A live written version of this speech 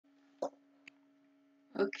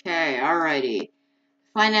Okay, alrighty.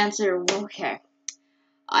 Financer, okay.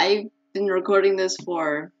 I've been recording this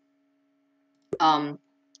for,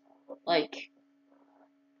 like,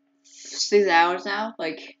 6 hours now.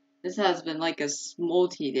 Like, this has been like a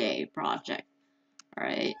multi-day project,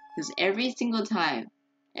 alright? Because every single time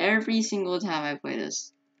I play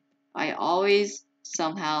this, I always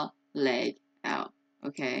somehow lag out,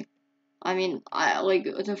 okay? I mean, like,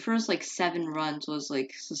 the first, 7 runs was,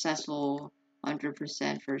 successful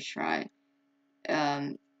 100% first try.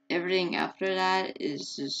 Everything after that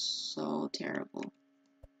is just so terrible.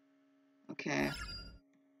 Okay.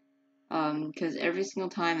 Because every single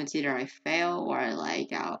time it's either I fail or I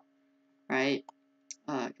lag out, right?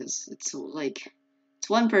 Because it's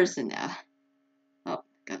one person now. Oh,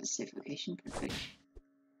 got a safe location, perfect.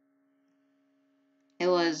 It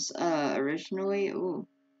was, originally, ooh,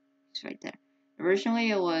 it's right there.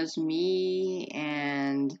 Originally it was me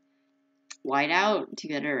and Whiteout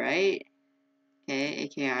together, right? Okay,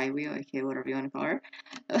 aka Iwheel, aka whatever you want to call her.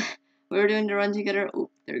 We were doing the run together. Oh,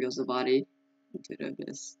 there goes the body into the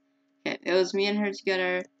abyss. Okay, it was me and her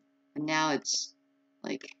together, and now it's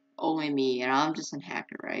like only me, and I'm just a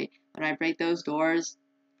hacker, right? When I break those doors,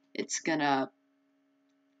 it's gonna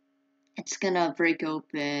break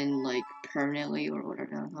open like permanently or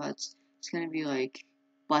whatever. It's gonna be like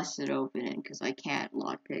busted open because I can't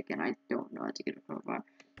lockpick and I don't know how to get a crowbar.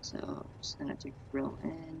 So I'm just gonna take drill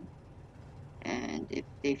in. And if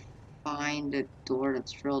they find a door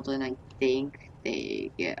that's drilled in, I think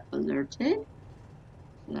they get alerted.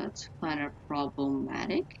 So that's kind of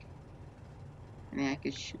problematic. I mean, I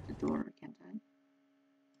could shoot the door, can't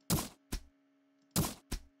I?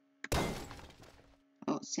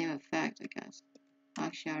 Oh, same effect, I guess.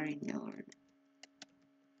 Actually, I already know it.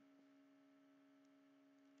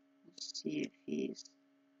 Let's see if he's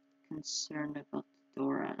concerned about the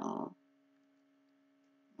door at all.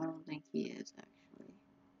 I don't think he is, actually.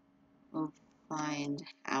 We'll find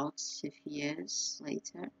out if he is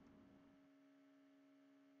later.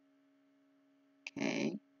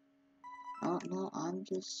 Okay. Oh, no, I'm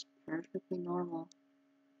just perfectly normal.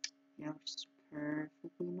 Yeah, just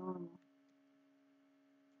perfectly normal.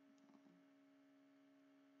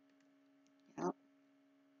 Yep.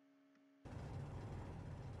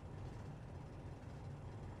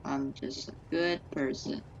 I'm just a good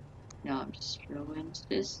person. No, I'm just throwing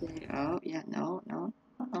this thing. Oh, yeah, no.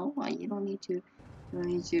 You don't need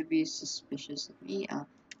to be suspicious of me.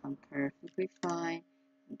 I'm perfectly fine.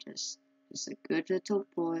 I'm just a good little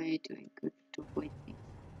boy doing good little boy things.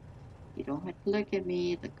 You don't have to look at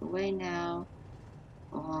me. Look away now.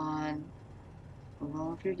 Go on. Go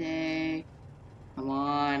on with your day. Come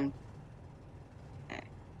on. Okay.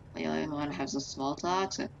 The only one has a small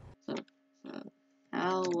talk. So,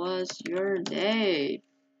 how was your day?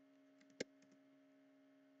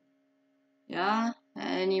 Yeah?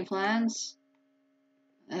 Any plans?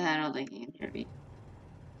 I don't think he can hear me.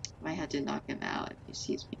 Might have to knock him out if he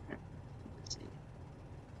sees me perfectly. Let's see.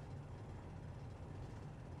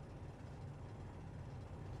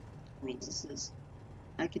 I mean,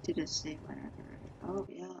 I could do the same whenever, right? Oh,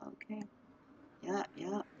 yeah, okay. Yeah.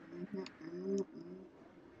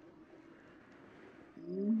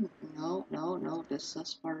 No. The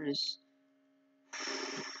sus part is...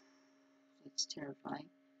 That's terrifying.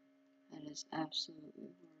 That is absolutely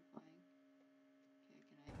horrifying.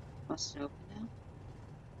 Okay, can I bust it open now?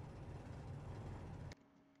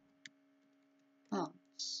 Oh,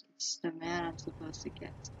 it's the man I'm supposed to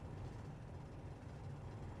get.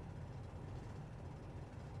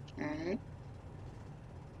 Okay.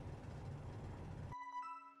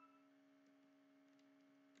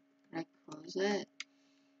 Can I close it?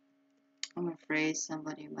 I'm afraid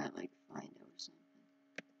somebody might, find it or something.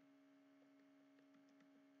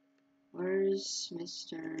 Where's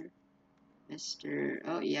Mr.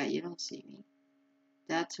 Oh, yeah, you don't see me.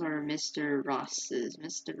 That's where Mr. Ross is.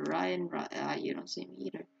 Mr. Ryan Ross. You don't see me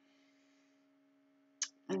either.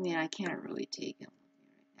 I mean, I can't really take him with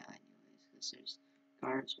me right now anyways, because there's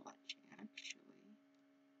guards watching, actually.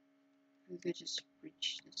 We could just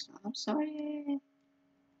reach this. I'm sorry. Okay,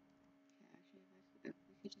 actually, if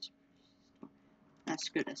we could just reach this door. That's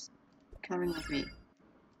good. That's coming with me.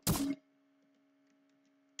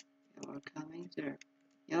 Yo, we're coming through.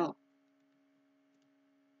 Yo.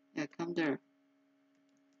 Yeah, come through.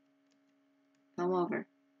 Come over.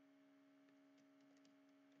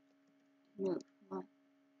 Move. Come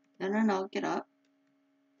on. No. Get up.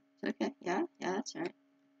 It's okay. Yeah, that's right.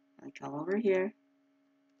 Come over here.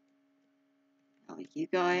 We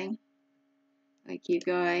keep going. We keep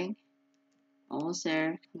going. Almost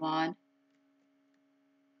there. Come on.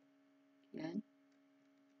 Good.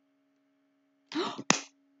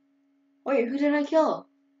 Wait, who did I kill?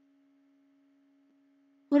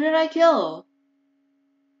 Who did I kill?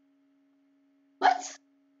 What?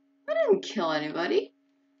 I didn't kill anybody.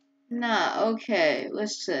 Nah, okay,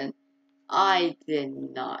 listen. I did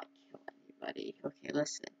not kill anybody. Okay,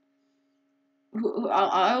 listen.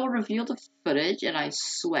 I will reveal the footage, and I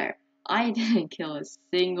swear, I didn't kill a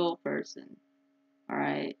single person.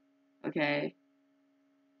 Alright? Okay?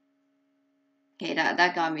 Okay,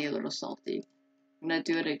 that got me a little salty. I'm gonna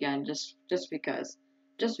do it again, just because.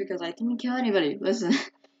 Just because I didn't kill anybody. Listen,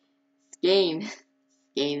 this game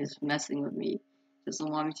is messing with me.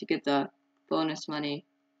 Doesn't want me to get the bonus money.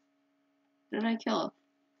 What did I kill?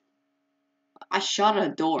 I shot a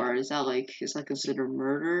door. Is that considered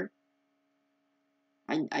murder?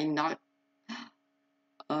 I not.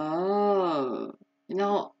 Oh. You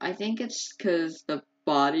know, I think it's because the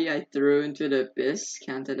body I threw into the abyss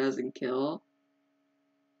counted as a kill.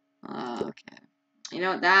 Okay. You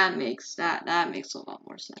know, that makes a lot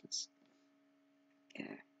more sense.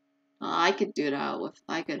 Okay. I could do that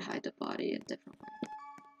I could hide the body a different way.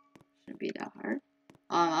 Shouldn't be that hard.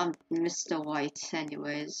 I'm Mr. White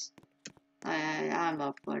anyways. I'm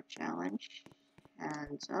up for a challenge.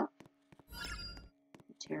 Hands up.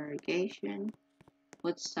 Interrogation.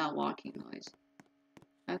 What's that walking noise?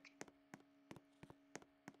 Okay.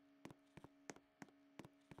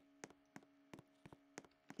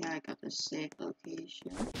 Yeah, I got the safe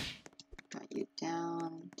location. Got you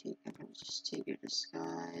down. I'm gonna just take your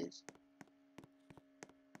disguise.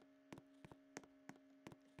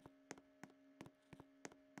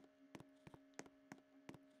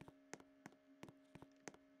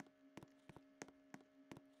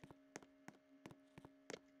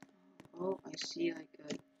 Oh, I see like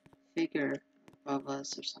a figure above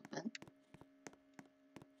us or something.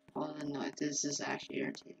 Oh no, this is actually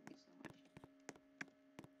irritating me so much.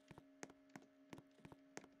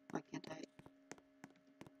 Why can't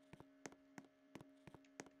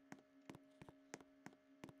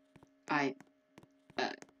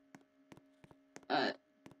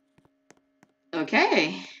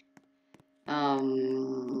okay.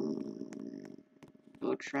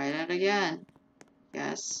 We'll try that again.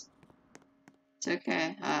 Yes. It's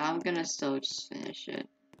okay. I'm gonna still just finish it.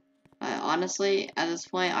 Honestly, at this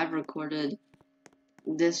point, I've recorded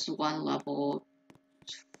this one level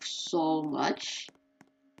so much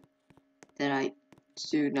that I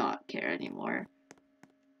do not care anymore.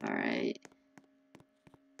 Alright.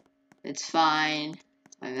 It's fine.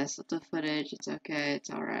 I messed up the footage. It's okay. It's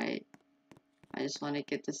alright. I just want to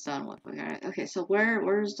get this done with. Alright. Okay, so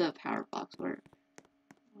where's the power box? Where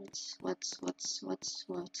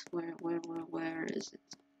is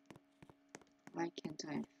it? Why can't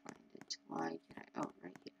I find it? Why can't I? Oh,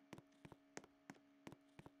 right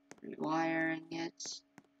here. Rewiring it.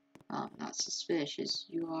 Not suspicious.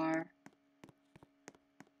 You are.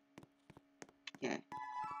 Okay.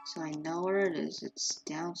 So I know where it is. It's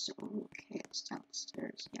downstairs. Oh, okay, it's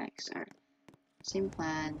downstairs. Yikes, alright. Same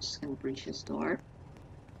plan. Just gonna breach this door.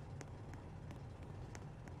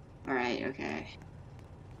 Alright, okay.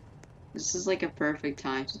 This is like a perfect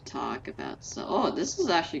time to talk about so. Oh, this is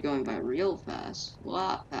actually going by real fast. A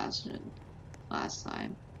lot faster than last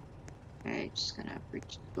time. Okay, just gonna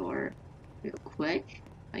breach the door real quick.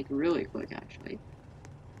 Like, really quick, actually.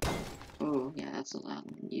 Oh, yeah, that's a loud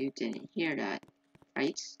one. You didn't hear that,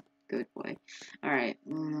 right? Good boy. Alright.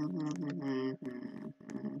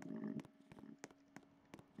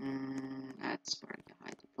 That's where I can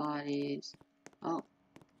hide the bodies. Oh.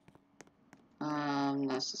 I'm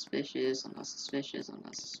not suspicious. I'm not suspicious. I'm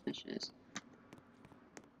not suspicious.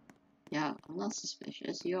 Yeah, I'm not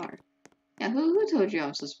suspicious. You are. Yeah, who told you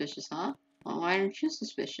I'm suspicious, huh? Well, why aren't you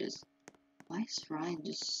suspicious? Why is Ryan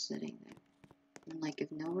just sitting there? And, like,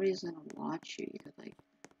 if nobody's gonna watch you, you could, like,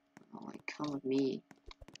 oh, like, come with me.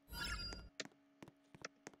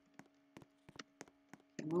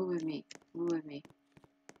 Okay, move with me. Move with me.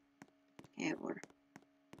 Okay, we're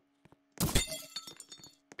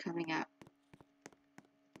coming out.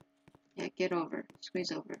 Yeah, get over.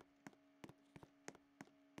 Squeeze over.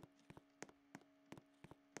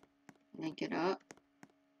 And then get up.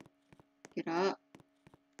 Get up.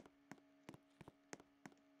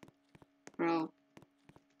 Bro.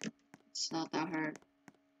 It's not that hard.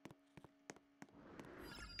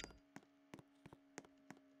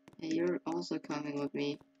 Yeah, you're also coming with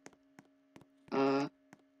me.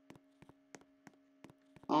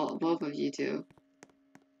 Both of you two.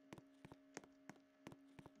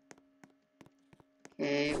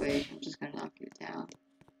 Okay, wait, I'm just gonna knock you down.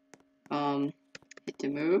 Hit to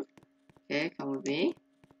move. Okay, come with me.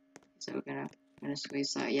 So we're gonna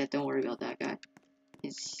squeeze out. Yeah, don't worry about that guy.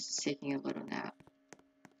 He's taking a little nap.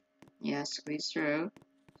 Yeah, squeeze through.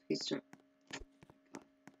 Squeeze through.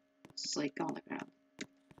 It's like on the ground.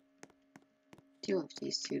 Deal with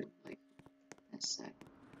these two, like, in a sec.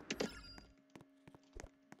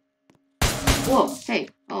 Whoa, hey,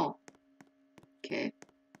 oh. Okay.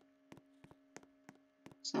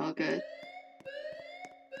 It's all good.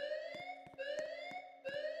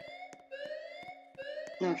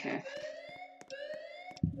 Okay.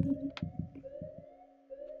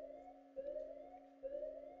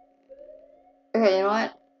 Okay, you know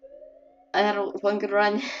what? I had one good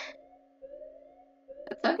run.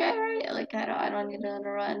 It's okay, right? Like, I don't need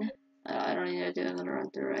another run. I don't need to do another run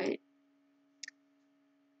through, right?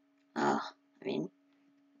 I mean, it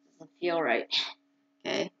doesn't feel right.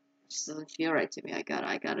 Okay? It just doesn't feel right to me. I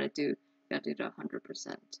gotta do the 100%. Gotta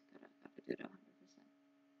do the 100%.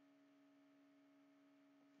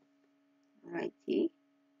 Righty.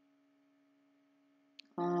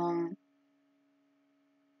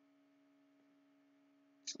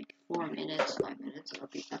 It's like 4 minutes, 5 minutes, I'll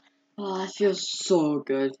be done. Oh, it feels so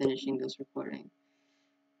good finishing this recording.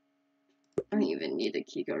 I don't even need a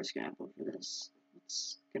keyguard scramble for this.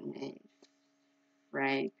 It's grenade.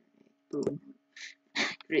 Frag. Boom.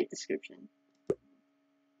 Great description.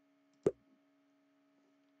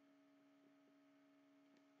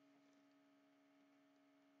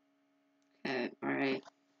 Okay, alright.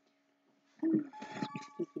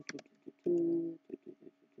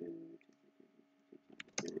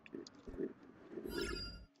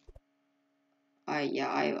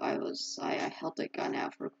 I held the gun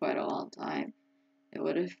out for quite a long time. It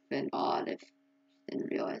would have been odd if I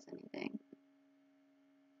didn't realize anything.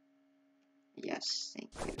 Yes,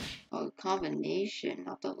 thank you. Oh, combination,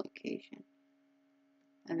 not the location.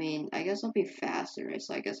 I mean, I guess I'll be faster, right?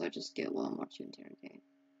 So I guess I'll just get one more to interrogate.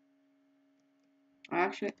 Or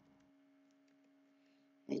actually,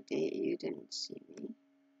 hey, you didn't see me.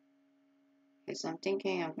 Okay, so I'm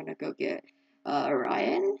thinking I'm gonna go get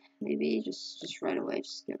Ryan. Maybe just right away,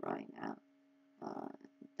 just get Ryan out.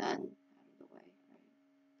 Done, out of the way.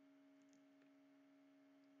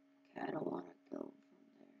 Right? Okay, I don't want to go from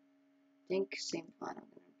there. I think same plan. I'm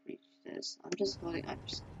gonna breach this. I'm just holding.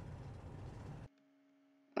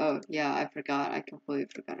 Oh yeah, I forgot. I completely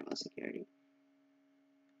forgot about security.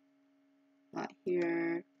 Not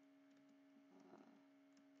here.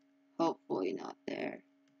 Hopefully not there.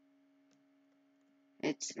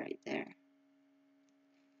 It's right there.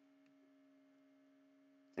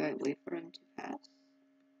 Do I wait for him to pass?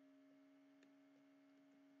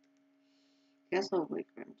 Guess I'll wait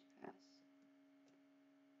for him to pass.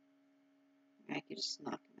 I could just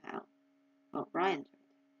knock him out. Oh, Ryan's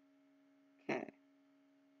right there. Okay.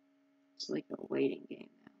 It's like a waiting game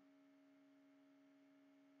now.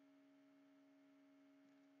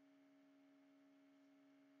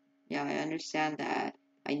 Yeah, I understand that.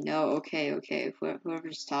 I know, okay.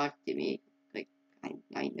 Whoever's talking to me, like,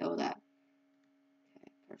 I know that.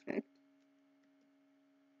 Okay, perfect.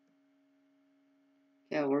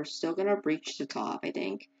 Yeah, we're still gonna breach the top, I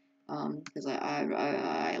think. Because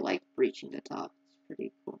I like breaching the top. It's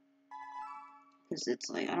pretty cool. Because it's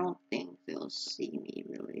like, I don't think they'll see me,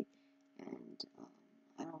 really. And,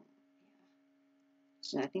 I don't, yeah.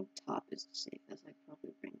 So I think top is the safest. I'd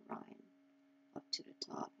probably bring Ryan up to the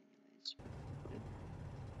top anyways. Probably.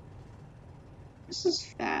 This is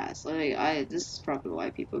fast. Like, this is probably why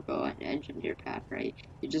people go on engineer path, right?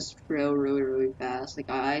 You just drill really fast. Like,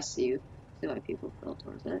 I see why people drill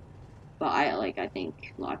towards it. But I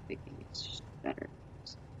think lockpicking is just better.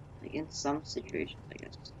 Like, in some situations, I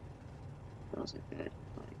guess, those are good.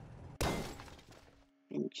 But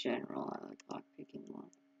in general, I like lockpicking more.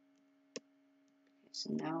 Okay,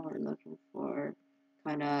 so now we're looking for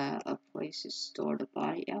kind of a place to store the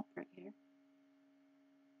body. Yep, right here.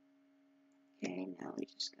 Okay, now we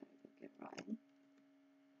just gotta go get Ryan.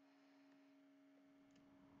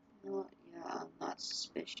 Well, yeah, I'm not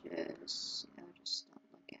suspicious. You know, just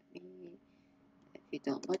don't look at me. If you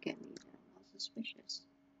don't look at me, then I'm not suspicious.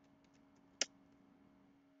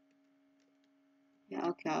 Yeah,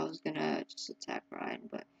 okay, I was gonna just attack Ryan,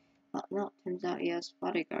 but no, turns out he has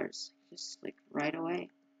bodyguards. Just like right away.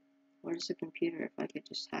 Where's the computer? If I could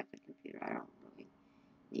just hack the computer, I don't really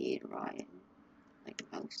need Ryan. Like,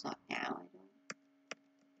 at least not now, I don't.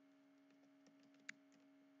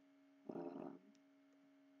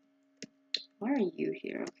 Why are you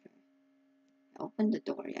here? Okay. Open the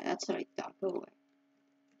door. Yeah, that's what I thought. Go away.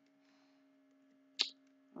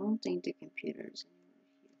 I don't think the computer is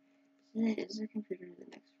anywhere here. Is the computer in the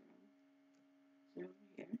next room? Is it over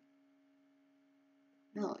here?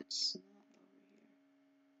 No, it's not over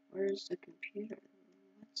here. Where's the computer?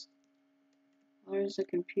 Where's the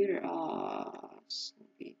computer? Oh, it's gonna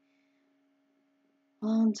be.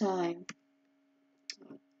 Long time.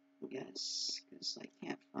 Yes, because I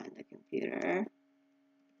can't find the computer.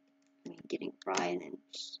 I mean, getting Brian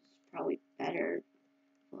is probably better.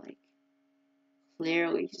 Like,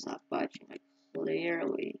 clearly he's not budging. Like,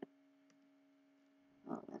 clearly.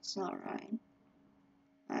 Oh, that's not right.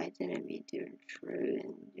 I didn't mean to intrude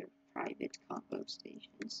in your private combo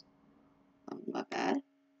stations. My bad.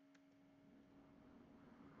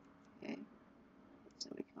 Okay. So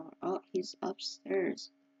we come. Oh, he's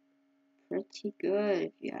upstairs. Pretty good,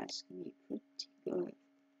 if you ask me. Pretty good.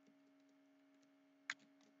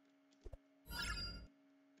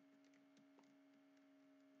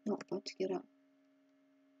 No, let's get up.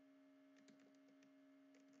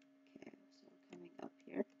 Okay, so coming up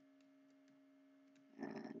here.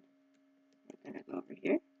 And we're gonna go over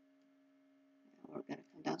here. And we're gonna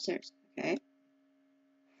come downstairs, okay?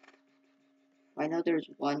 I know there's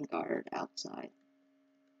one guard outside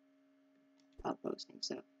outposting,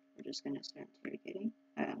 so we're just gonna start interrogating.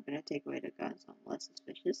 I'm gonna take away the guns, I'm less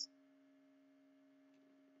suspicious.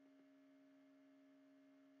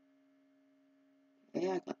 Okay,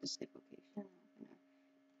 I got the safe location. I'm gonna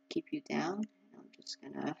keep you down, and I'm just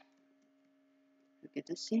gonna look at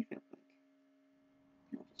the safe real quick.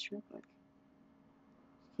 No, just real quick.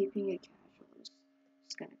 Keeping it casual. Just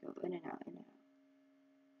gonna go in and out, in and out.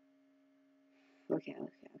 Okay,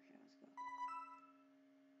 let's go.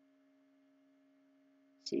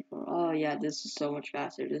 C4. Oh yeah, this is so much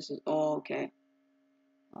faster. This is okay.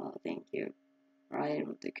 Oh, thank you. Right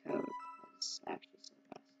with the code. That's actually so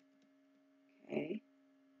fast. Okay.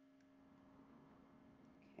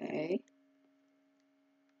 Okay.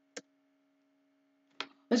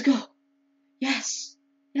 Let's go. Yes.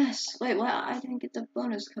 Yes. Wait, what? I didn't get the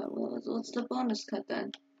bonus cut. What's the bonus cut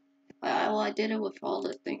then? I did it with all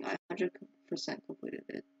the thing. I 100% completed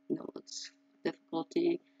it. No, it's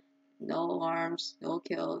difficulty, no alarms, no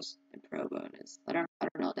kills, and pro bonus. I don't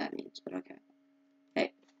know what that means, but okay.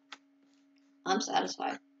 Hey, I'm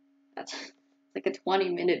satisfied. That's like a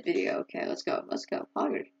 20-minute video. Okay, let's go. Let's go.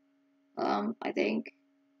 Poggers. I think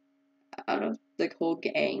out of the whole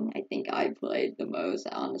gang, I think I played the most,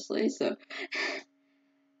 honestly, so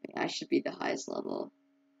I should be the highest level.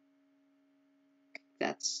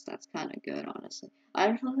 That's kind of good, honestly. I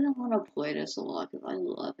really want to play this a lot because I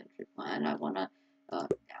love Entry Plan. I want to, down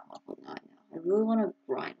level 9 now. I really want to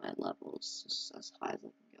grind my levels just as high as I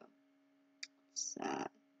can go. What's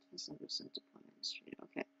that? 27% deployment straight.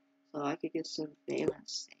 Okay, so I could get surveillance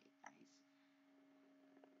state.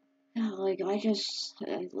 Nice. Yeah, like I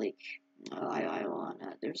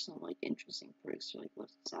wanna. There's some like interesting perks. Like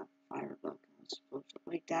what's that firebook?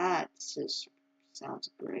 Like that just sounds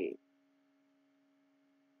great.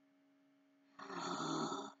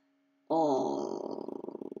 Oh.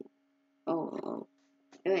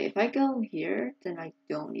 Wait, if I go here, then I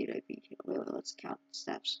don't need to be here. Wait, let's count the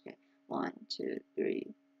steps. Okay. 1, 2,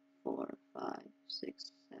 3, 4, 5,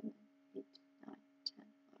 6, 7, 8, 9, 10,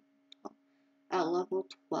 11, 12. At level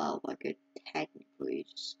 12, I could technically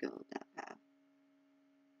just go that path.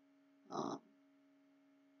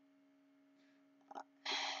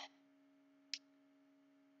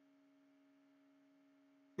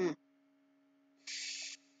 Hmm.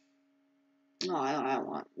 No, I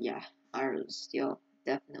want, yeah, Iron Steel.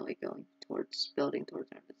 Definitely going towards, building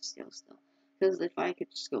towards Iron Steel still. Because if I could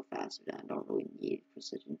just go faster, then I don't really need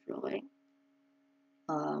precision drilling.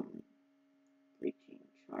 Breaching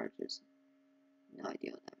charges. No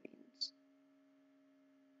idea what that means.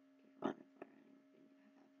 Run and fire anything you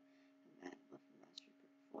have. Weapon mastery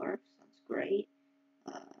per 4. Sounds great.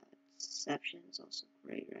 Deception is also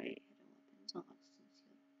great, right? Hidden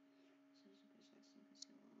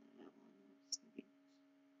weapons.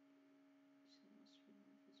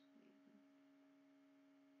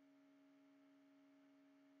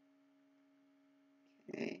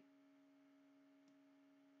 Okay.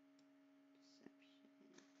 Deception.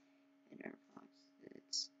 Inner box.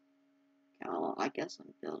 It's. Well, I guess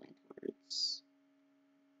I'm building towards.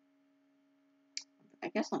 I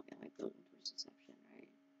guess I'm going building towards deception, right?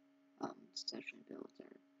 Deception builds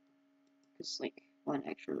are. Because, like, one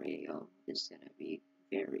extra radio is gonna be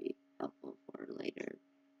very helpful for later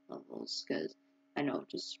levels. Because I know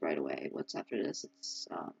just right away what's after this. It's,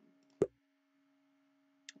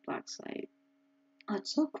 Black Site. Oh,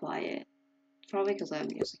 it's so quiet. Probably because I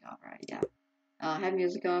have music off, right? Yeah. I have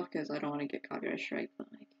music off because I don't want to get copyright strike, but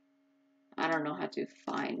like, I don't know how to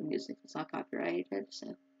find music that's not copyrighted,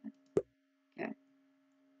 so. Okay.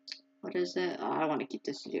 What is it? Oh, I want to keep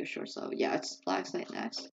this video short, so yeah, it's Black Site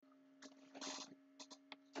next.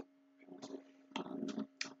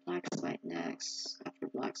 Black Site next. After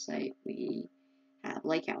Black Site, we have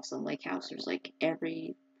Lake House. And Lake House, there's like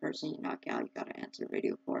every person you knock out, you gotta answer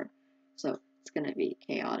radio for. So it's gonna be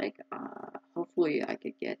chaotic. Hopefully I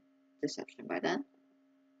could get Deception by then.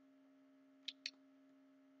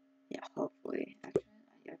 Yeah, hopefully. Actually,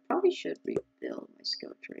 I probably should rebuild my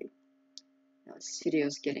skill tree. This video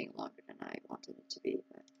is getting longer than I wanted it to be,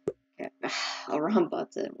 but okay. A wrong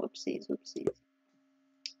button. Whoopsies, whoopsies.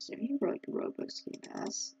 So here like Robo Ski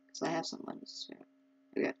Pass, because I have some money to spare.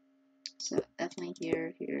 Okay, so definitely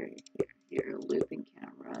here, looping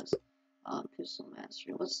cameras, pistol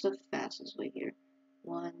master. What's the fastest way here?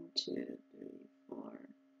 1, 2, 3, 4,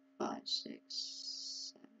 5,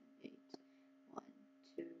 6, 7, 8. 1,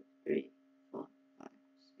 2, 3, 4, 5,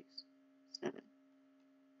 6, 7.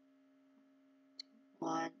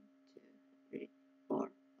 1, 2, 3, 4, 5,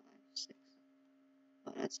 6.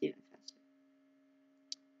 Oh, that's even faster.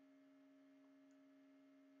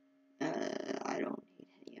 I don't need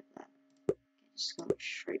any of that. Just going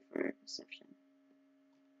straight for Deception.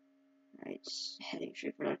 Right, just heading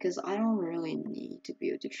straight for that, because I don't really need to be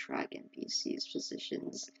able to track NPCs'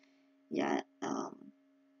 positions yet.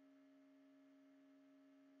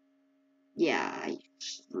 Yeah, I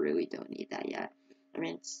really don't need that yet. I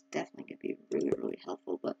mean, it's definitely gonna be really, really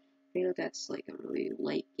helpful, but I feel that's like a really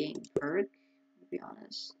late game perk, to be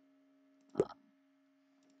honest.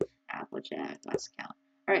 Applejack, let's count.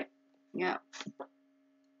 Alright, yeah.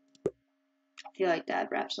 I feel like that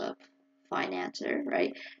wraps up Financer,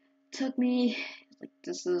 right? Took me, like,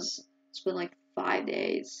 it's been like 5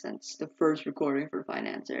 days since the first recording for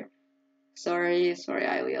Financer. Sorry,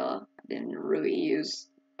 Iwheel. I didn't really use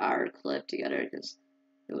our clip together because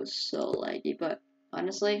it was so laggy, but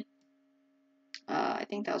honestly, I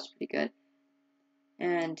think that was pretty good.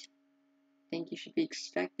 And I think you should be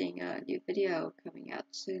expecting a new video coming out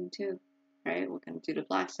soon too. Alright, we're gonna do the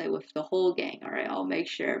black site with the whole gang. Alright, I'll make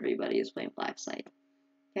sure everybody is playing black site.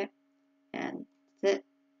 Okay? And that's it.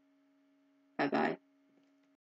 Bye bye.